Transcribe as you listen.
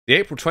The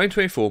April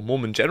 2024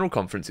 Mormon General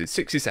Conference is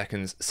 60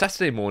 seconds,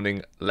 Saturday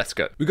morning, let's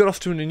go. We got off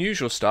to an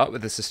unusual start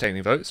with the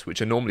sustaining votes, which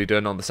are normally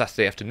done on the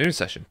Saturday afternoon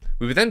session.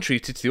 We were then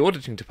treated to the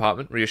auditing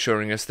department,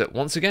 reassuring us that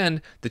once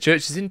again, the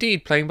church is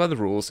indeed playing by the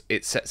rules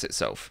it sets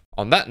itself.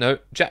 On that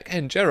note, Jack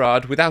N.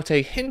 Gerard, without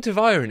a hint of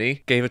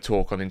irony, gave a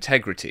talk on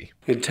integrity.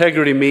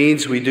 Integrity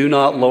means we do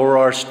not lower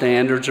our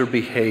standards or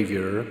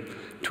behavior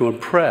to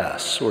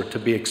impress or to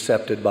be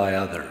accepted by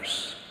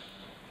others.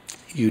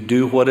 You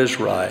do what is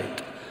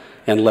right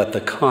and let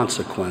the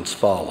consequence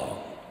follow.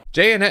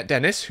 J. Annette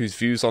Dennis, whose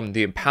views on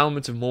the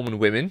empowerment of Mormon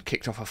women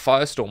kicked off a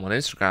firestorm on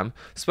Instagram,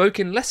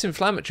 spoke in less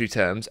inflammatory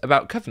terms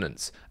about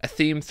covenants, a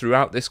theme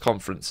throughout this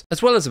conference,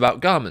 as well as about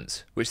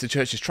garments, which the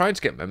church is trying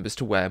to get members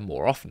to wear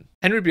more often.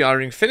 Henry B.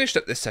 Eyring finished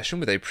up this session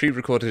with a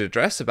pre-recorded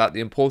address about the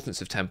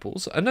importance of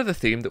temples, another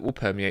theme that will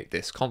permeate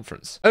this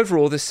conference.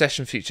 Overall, this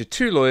session featured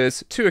 2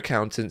 lawyers, 2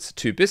 accountants,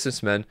 2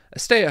 businessmen, a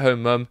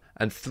stay-at-home mum,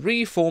 and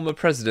 3 former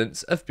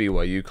presidents of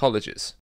BYU colleges.